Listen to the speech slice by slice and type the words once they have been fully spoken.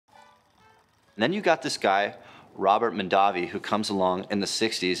And then you got this guy, Robert Mondavi, who comes along in the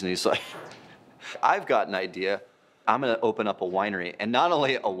 60s and he's like, I've got an idea. I'm gonna open up a winery. And not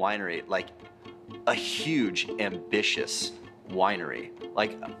only a winery, like a huge, ambitious winery.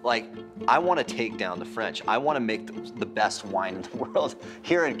 Like I wanna take down the French. I wanna make the best wine in the world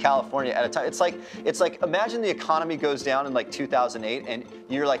here in California at a time. It's like imagine the economy goes down in like 2008 and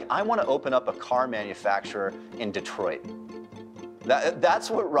you're like, I wanna open up a car manufacturer in Detroit.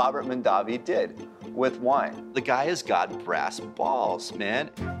 That's what Robert Mondavi did with wine. The guy has got brass balls, man.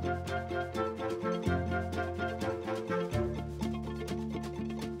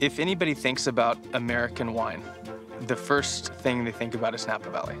 If anybody thinks about American wine, the first thing they think about is Napa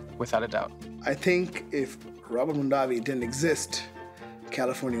Valley, without a doubt. I think if Robert Mondavi didn't exist,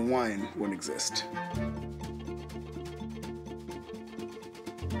 California wine wouldn't exist.